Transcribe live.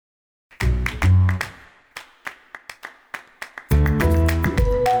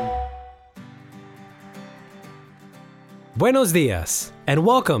Buenos dias, and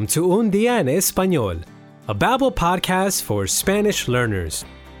welcome to Un Día en Español, a Babbel podcast for Spanish learners.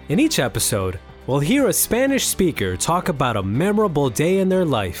 In each episode, we'll hear a Spanish speaker talk about a memorable day in their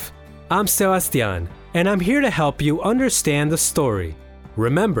life. I'm Sebastian, and I'm here to help you understand the story.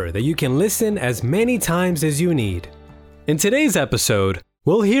 Remember that you can listen as many times as you need. In today's episode,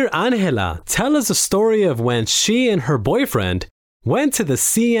 we'll hear Angela tell us a story of when she and her boyfriend went to the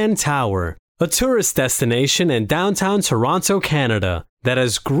CN Tower, a tourist destination in downtown Toronto, Canada, that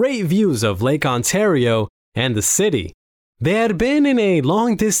has great views of Lake Ontario and the city. They had been in a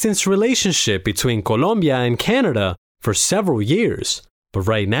long-distance relationship between Colombia and Canada for several years, but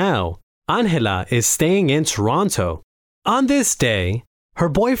right now, Angela is staying in Toronto. On this day, her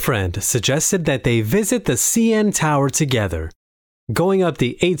boyfriend suggested that they visit the CN Tower together. Going up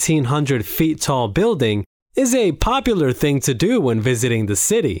the 1,800 feet tall building is a popular thing to do when visiting the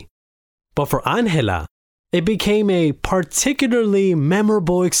city. But for Angela, it became a particularly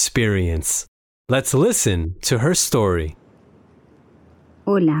memorable experience. Let's listen to her story.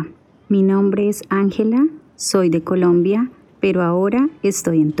 Hola, mi nombre es Ángela, soy de Colombia, pero ahora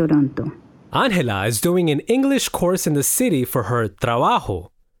estoy en Toronto. Angela is doing an English course in the city for her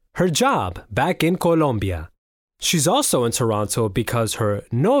trabajo, her job back in Colombia. She's also in Toronto because her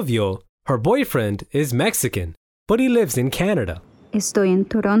novio, her boyfriend, is Mexican, but he lives in Canada. Estoy en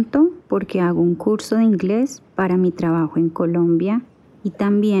Toronto porque hago un curso de inglés para mi trabajo en Colombia y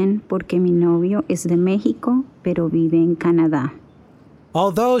también porque mi novio es de México, pero vive en Canadá.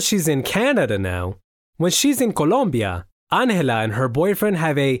 Although she's in Canada now, when she's in Colombia, Angela and her boyfriend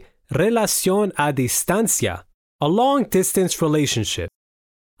have a relación a distancia, a long-distance relationship.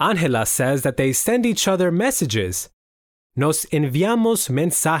 Angela says that they send each other messages. Nos enviamos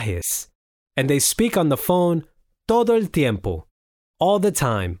mensajes. And they speak on the phone todo el tiempo, all the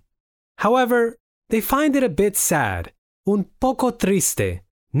time. However, they find it a bit sad, un poco triste,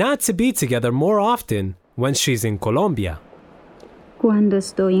 not to be together more often when she's in Colombia. Cuando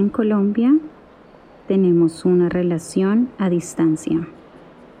estoy en Colombia, tenemos una relación a distancia.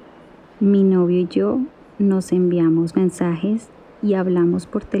 Mi novio y yo nos enviamos mensajes y hablamos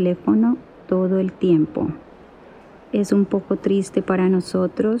por teléfono todo el tiempo. Es un poco triste para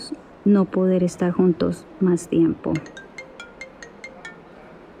nosotros no poder estar juntos más tiempo.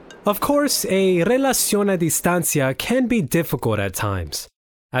 Of course, a relación a distancia can be difficult at times.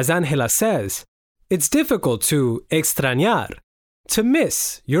 As Angela says, it's difficult to extrañar, to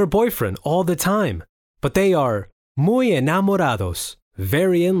miss your boyfriend all the time, but they are muy enamorados,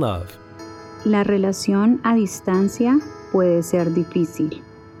 very in love. La relación a distancia puede ser difícil.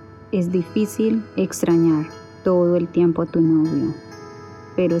 Es difícil extrañar todo el tiempo a tu novio,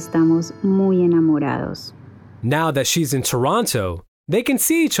 pero estamos muy enamorados. Now that she's in Toronto, they can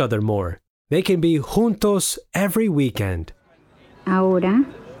see each other more. They can be juntos every weekend. Ahora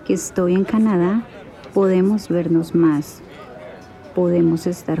que estoy en Canadá, podemos vernos más. Podemos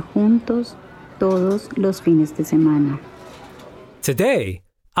estar juntos todos los fines de semana. Today,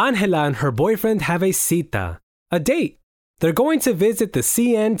 Angela and her boyfriend have a cita, a date. They're going to visit the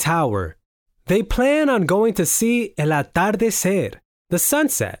CN Tower. They plan on going to see el atardecer, the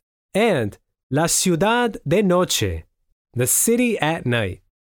sunset, and la ciudad de noche, the city at night.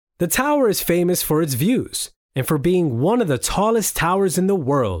 The tower is famous for its views and for being one of the tallest towers in the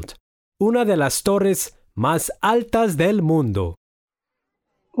world, una de las torres más altas del mundo.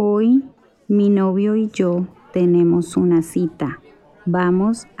 Hoy, mi novio y yo tenemos una cita.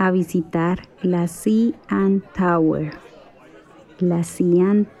 Vamos a visitar la CN Tower. La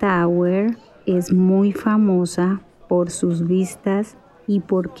CN Tower es muy famosa por sus vistas y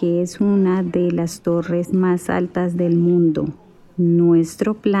porque es una de las torres más altas del mundo.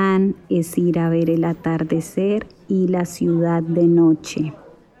 Nuestro plan es ir a ver el atardecer y la ciudad de noche.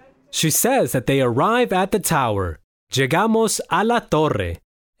 She says that they arrive at the tower. Llegamos a la torre.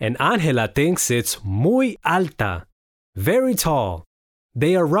 And Angela thinks it's muy alta, very tall.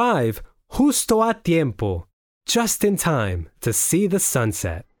 They arrive justo a tiempo, just in time to see the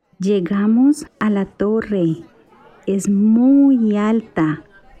sunset. Llegamos a la torre. Es muy alta.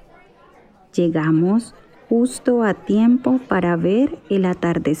 Llegamos justo a tiempo para ver el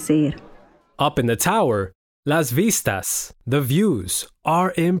atardecer. Up in the tower, las vistas, the views,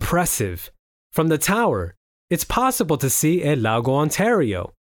 are impressive. From the tower, it's possible to see el lago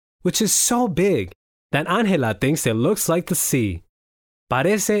Ontario, which is so big that Angela thinks it looks like the sea.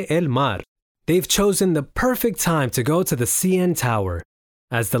 Parece el mar. They've chosen the perfect time to go to the CN Tower,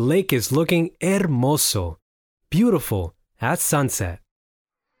 as the lake is looking hermoso, beautiful at sunset.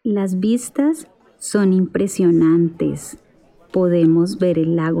 Las vistas son impresionantes. Podemos ver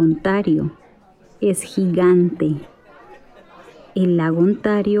el lago Ontario. Es gigante. El lago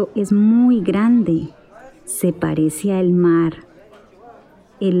Ontario es muy grande. Se parece al mar.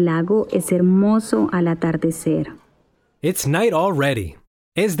 El lago es hermoso al atardecer. It's night already.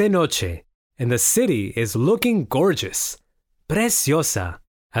 Es de noche, and the city is looking gorgeous. Preciosa,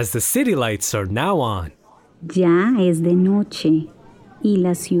 as the city lights are now on. Ya es de noche y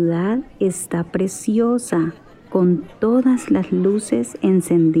la ciudad está preciosa con todas las luces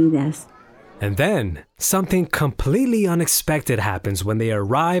encendidas. And then, something completely unexpected happens when they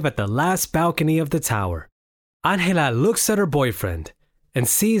arrive at the last balcony of the tower. Ángela looks at her boyfriend and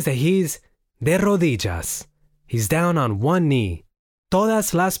sees that he's de rodillas. He's down on one knee.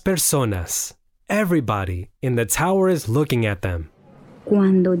 Todas las personas, everybody in the tower is looking at them.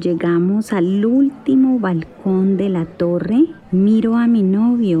 Cuando llegamos al último balcón de la torre, miro a mi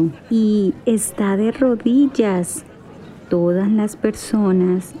novio y está de rodillas. Todas las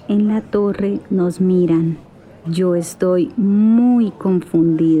personas en la torre nos miran. Yo estoy muy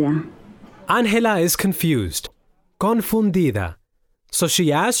confundida. Ángela is confused, confundida. So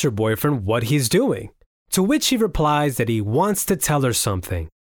she asks her boyfriend what he's doing, to which he replies that he wants to tell her something.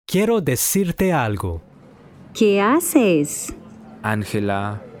 Quiero decirte algo. ¿Qué haces?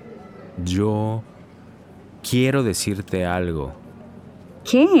 Ángela, yo quiero decirte algo.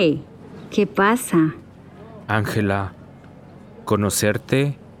 ¿Qué? ¿Qué pasa? Ángela,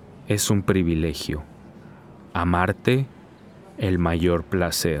 conocerte es un privilegio. Amarte, el mayor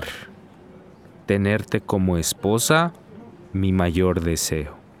placer. Tenerte como esposa, mi mayor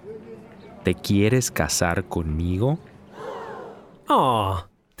deseo. ¿Te quieres casar conmigo? Aw,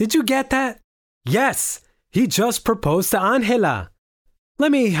 did you get that? Yes, he just proposed to Ángela.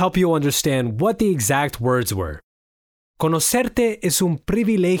 Let me help you understand what the exact words were. Conocerte es un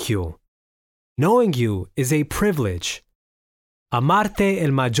privilegio. Knowing you is a privilege. Amarte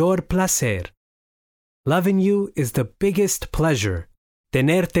el mayor placer. Loving you is the biggest pleasure.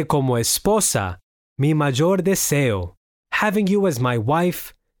 Tenerte como esposa, mi mayor deseo. Having you as my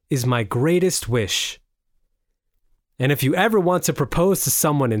wife is my greatest wish. And if you ever want to propose to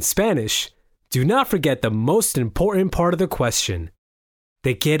someone in Spanish, do not forget the most important part of the question.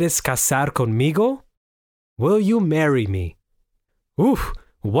 ¿Te quieres casar conmigo? Will you marry me? Oof,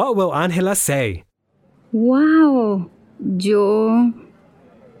 what will Ángela say? ¡Wow! Yo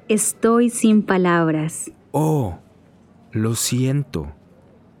estoy sin palabras. Oh, lo siento.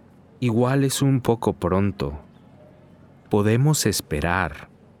 Igual es un poco pronto. Podemos esperar.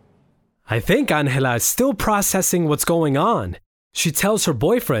 I think Ángela is still processing what's going on. She tells her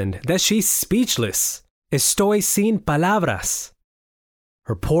boyfriend that she's speechless. Estoy sin palabras.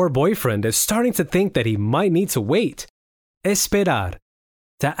 Her poor boyfriend is starting to think that he might need to wait, esperar,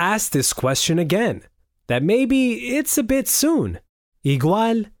 to ask this question again, that maybe it's a bit soon.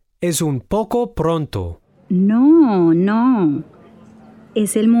 Igual es un poco pronto. No.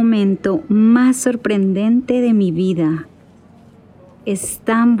 Es el momento más sorprendente de mi vida. Es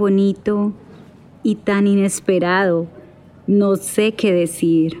tan bonito y tan inesperado. No sé qué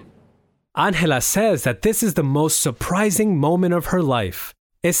decir. Ángela says that this is the most surprising moment of her life.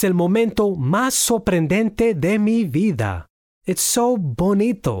 Es el momento más sorprendente de mi vida. It's so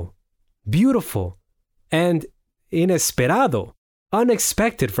bonito, beautiful, and inesperado,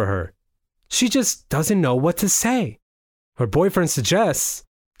 unexpected for her. She just doesn't know what to say. Her boyfriend suggests,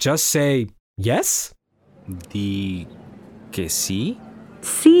 just say yes? ¿Di que sí?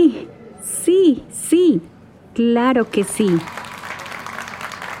 Sí. Claro que sí.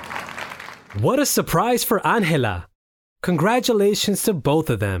 What a surprise for Ángela! Congratulations to both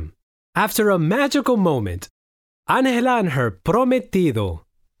of them. After a magical moment, Ángela and her prometido,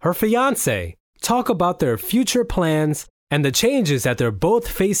 her fiancé, talk about their future plans and the changes that they're both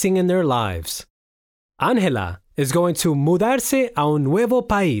facing in their lives. Ángela is going to mudarse a un nuevo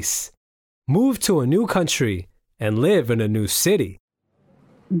país, move to a new country, and live in a new city.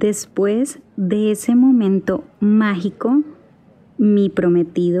 Después de ese momento mágico, mi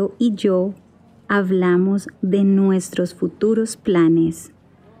prometido y yo hablamos de nuestros futuros planes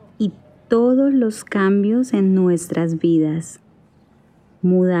y todos los cambios en nuestras vidas.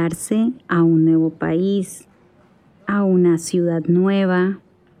 Mudarse a un nuevo país, a una ciudad nueva,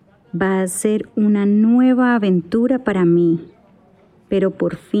 va a ser una nueva aventura para mí, pero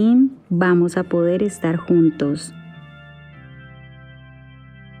por fin vamos a poder estar juntos.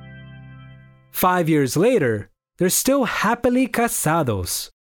 5 years later, they're still happily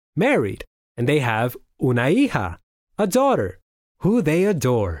casados, married, and they have una hija, a daughter, who they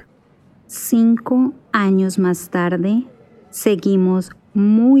adore. 5 años más tarde, seguimos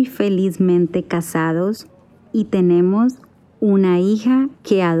muy felizmente casados y tenemos una hija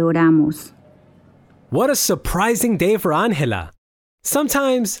que adoramos. What a surprising day for Ángela,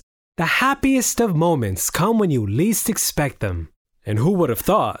 Sometimes, the happiest of moments come when you least expect them. And who would have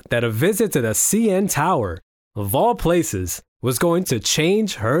thought that a visit to the CN Tower, of all places, was going to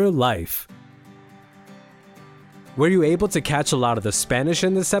change her life? Were you able to catch a lot of the Spanish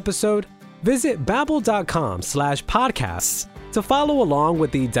in this episode? Visit babbel.com/podcasts to follow along with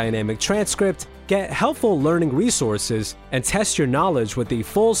the dynamic transcript, get helpful learning resources, and test your knowledge with the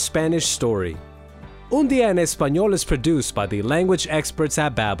full Spanish story. Un Día en Español is produced by the language experts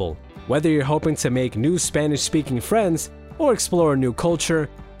at Babbel. Whether you're hoping to make new Spanish-speaking friends or explore a new culture,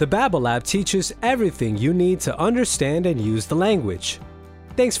 the Babbel app teaches everything you need to understand and use the language.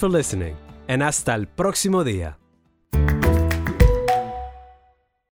 Thanks for listening, and hasta el próximo día.